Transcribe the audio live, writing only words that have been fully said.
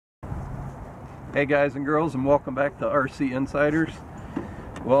Hey guys and girls, and welcome back to RC Insiders.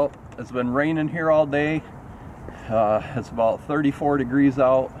 Well, it's been raining here all day. It's about 34 degrees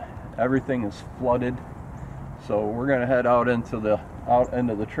out. Everything is flooded. So we're gonna head out into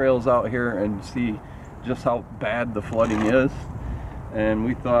the trails out here and see just how bad the flooding is. And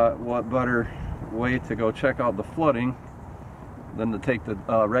we thought, what better way to go check out the flooding than to take the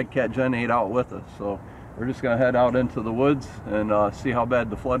Redcat Gen 8 out with us. So we're just gonna head out into the woods and see how bad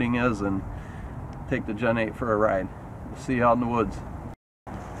the flooding is and take the Gen 8 for a ride. We'll see you out in the woods.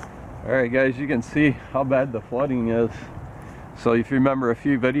 Alright guys, you can see how bad the flooding is. So if you remember a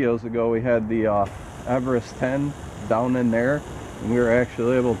few videos ago, we had the Everest 10 down in there, and we were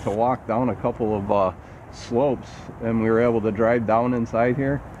actually able to walk down a couple of slopes, and we were able to drive down inside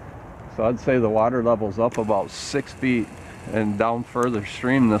here. So I'd say the water level's up about 6 feet, and down further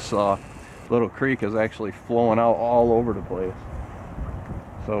stream this little creek is actually flowing out all over the place.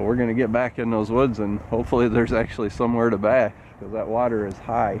 So we're gonna get back in those woods, and hopefully there's actually somewhere to back, because that water is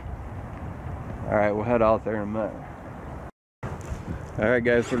high. All right, we'll head out there in a minute. All right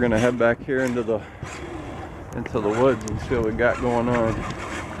guys, we're gonna head back here into the woods and see what we got going on.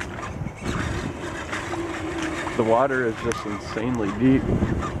 The water is just insanely deep.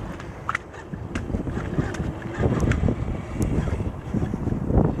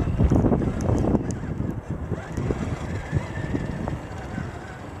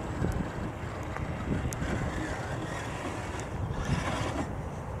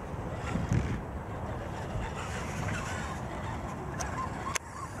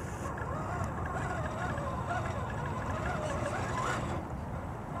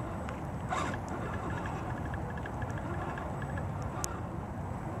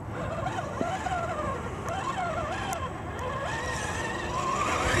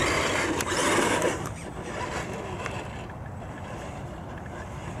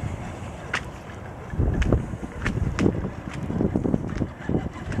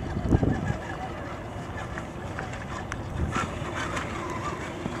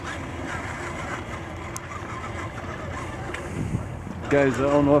 Guys, I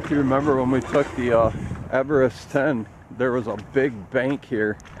don't know if you remember when we took the Everest 10, there was a big bank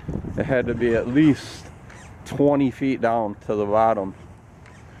here. It had to be at least 20 feet down to the bottom.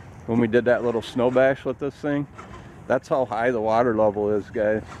 When we did that little snow bash with this thing, that's how high the water level is,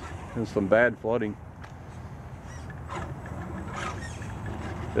 guys. There's some bad flooding.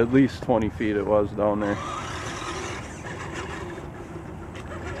 At least 20 feet it was down there.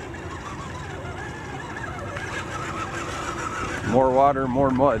 More water, more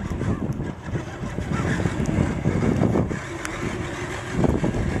mud.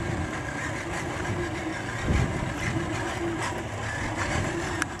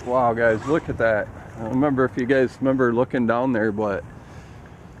 Wow guys, look at that. I don't remember if you guys remember looking down there, but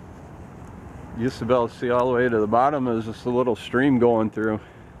you used to be able to see all the way to the bottom. It was just a little stream going through.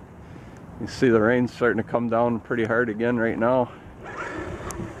 You see the rain's starting to come down pretty hard again right now.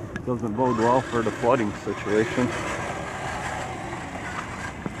 Doesn't bode well for the flooding situation.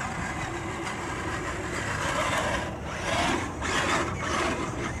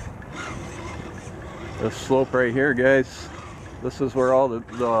 This slope right here, guys, this is where all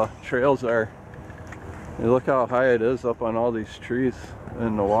the trails are. And look how high it is up on all these trees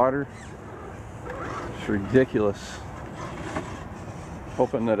in the water. It's ridiculous.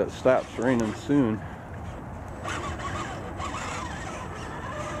 Hoping that it stops raining soon.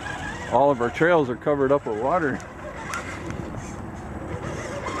 All of our trails are covered up with water.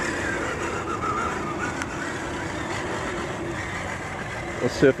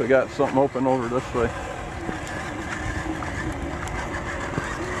 Let's see if we got something open over this way.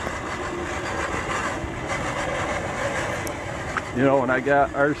 You know, when I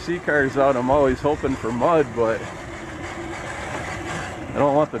got RC cars out, I'm always hoping for mud, but I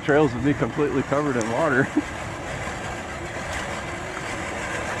don't want the trails to be completely covered in water.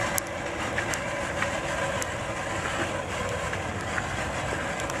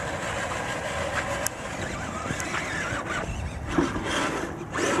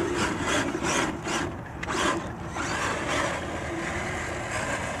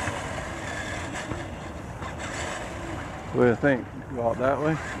 What do you think? Go out that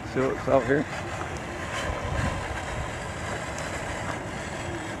way, see what's out here.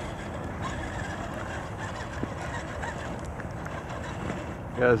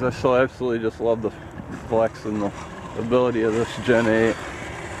 Guys, I still absolutely just love the flex and the ability of this Gen 8.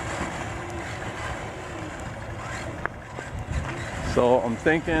 So I'm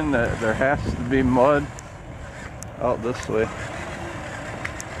thinking that there has to be mud out this way.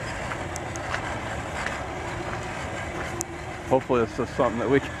 Hopefully it's just something that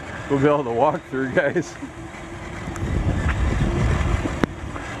we we'll be able to walk through, guys.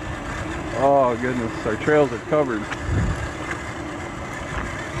 Oh goodness, our trails are covered.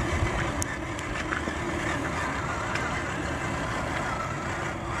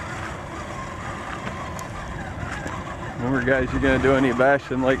 Remember guys, you're going to do any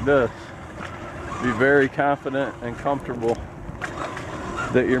bashing like this, be very confident and comfortable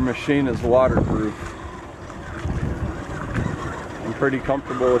that your machine is waterproof. I'm pretty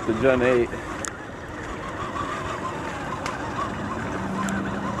comfortable with the Gen 8.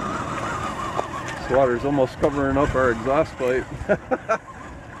 This water's almost covering up our exhaust pipe.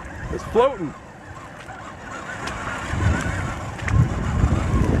 It's floating.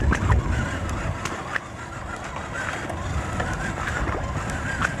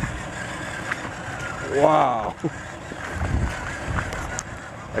 Wow.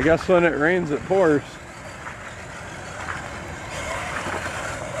 I guess when it rains, it pours.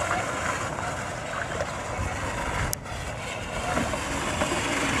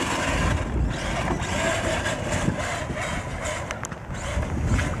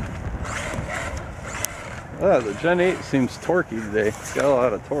 The Gen 8 seems torquey today. It's got a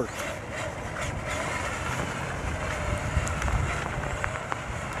lot of torque.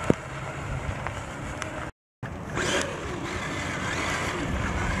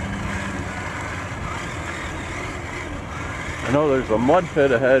 I know there's a mud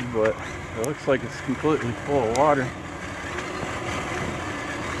pit ahead, but it looks like it's completely full of water.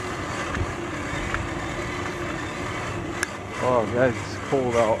 Oh guys, it's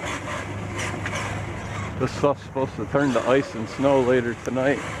cold out. This stuff's supposed to turn to ice and snow later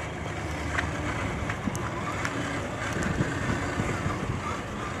tonight.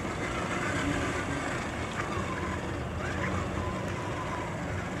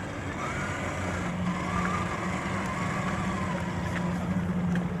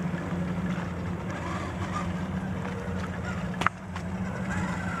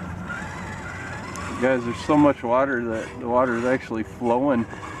 Guys, there's so much water that the water is actually flowing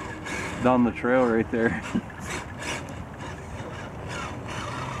down the trail right there.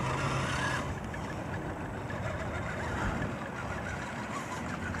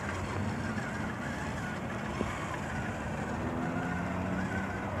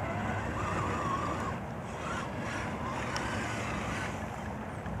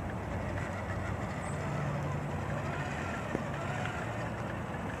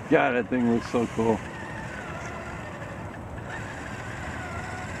 God, that thing looks so cool.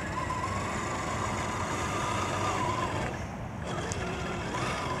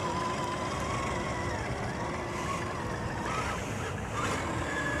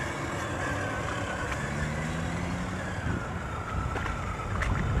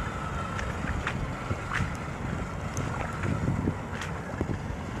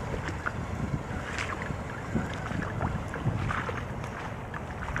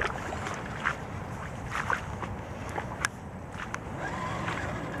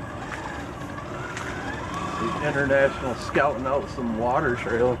 International scouting out some water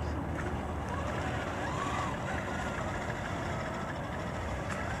trails.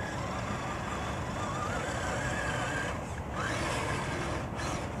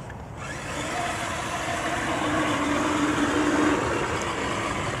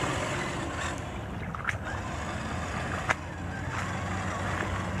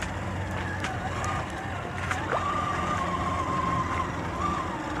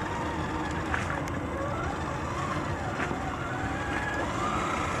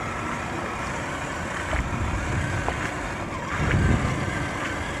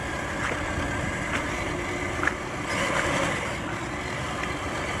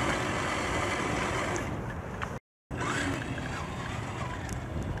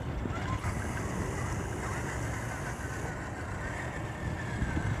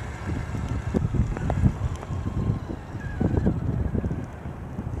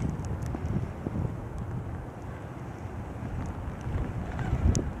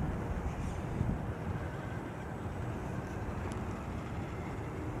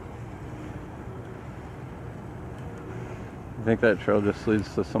 I think that trail just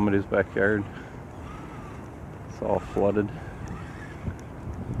leads to somebody's backyard. It's all flooded.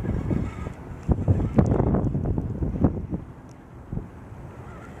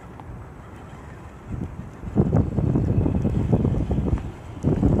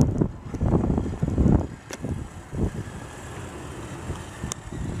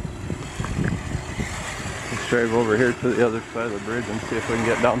 Let's drive over here to the other side of the bridge and see if we can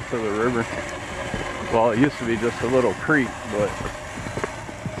get down to the river. Well, it used to be just a little creek, but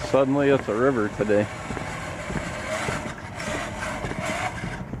suddenly it's a river today.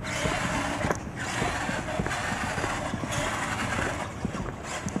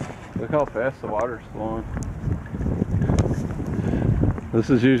 Look how fast the water's flowing.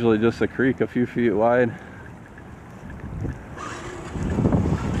 This is usually just a creek a few feet wide.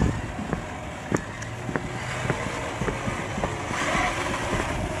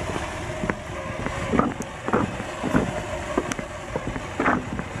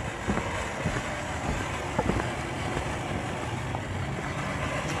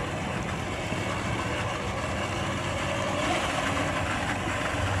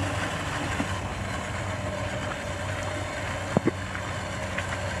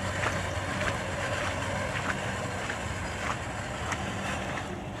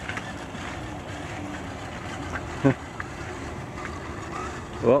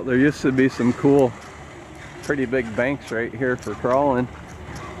 Well, there used to be some cool, pretty big banks right here for crawling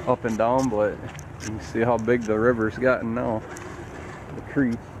up and down, but you can see how big the river's gotten now, the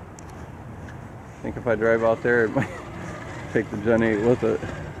creek. I think if I drive out there, it might take the Gen 8 with it.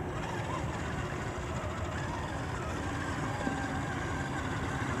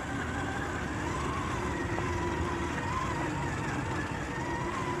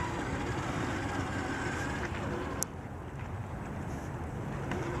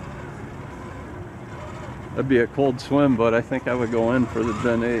 That'd be a cold swim, but I think I would go in for the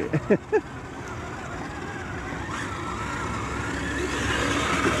Gen 8.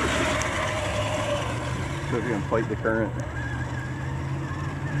 So we can fight the current.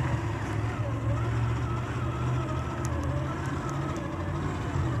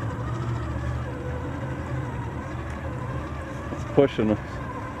 It's pushing us.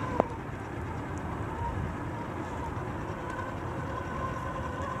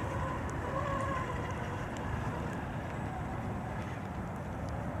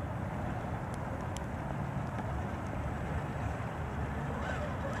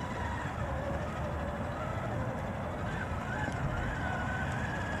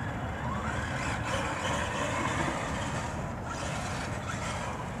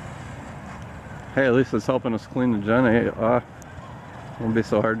 Hey, at least it's helping us clean the Gen 8 off. It won't be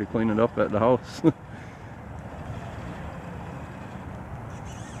so hard to clean it up at the house. It's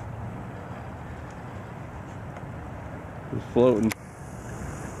floating.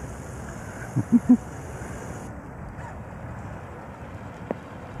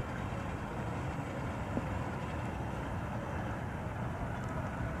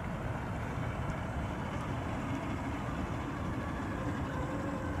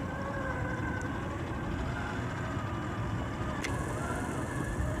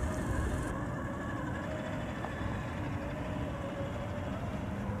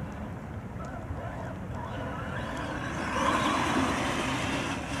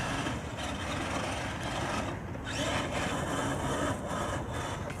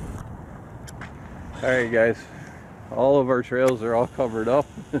 Alright guys, all of our trails are all covered up.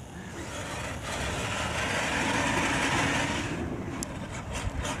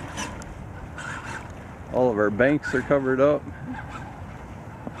 All of our banks are covered up.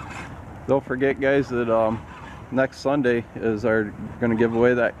 Don't forget guys that next Sunday is our gonna give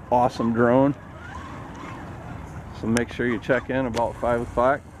away that awesome drone. So make sure you check in about 5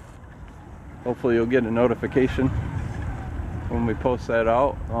 o'clock. Hopefully you'll get a notification when we post that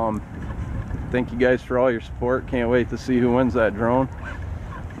out. Thank you guys for all your support. Can't wait to see who wins that drone.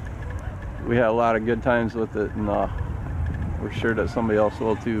 We had a lot of good times with it, and we're sure that somebody else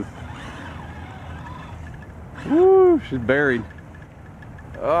will too. Woo, she's buried.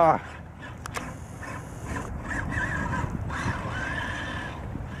 Ah.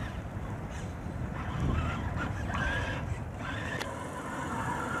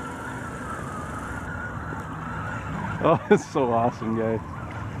 Oh, it's so awesome, guys.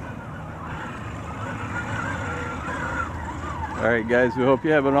 Alright guys, we hope you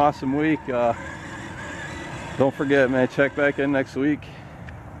have an awesome week. Don't forget, man, check back in next week.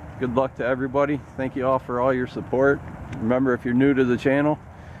 Good luck to everybody. Thank you all for all your support. Remember, if you're new to the channel,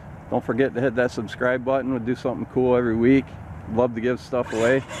 don't forget to hit that subscribe button. We'll do something cool every week. Love to give stuff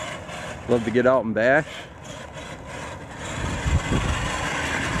away. Love to get out and bash.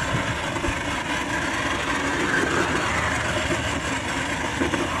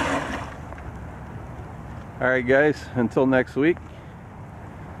 Alright guys, until next week,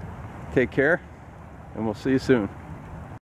 take care, and we'll see you soon.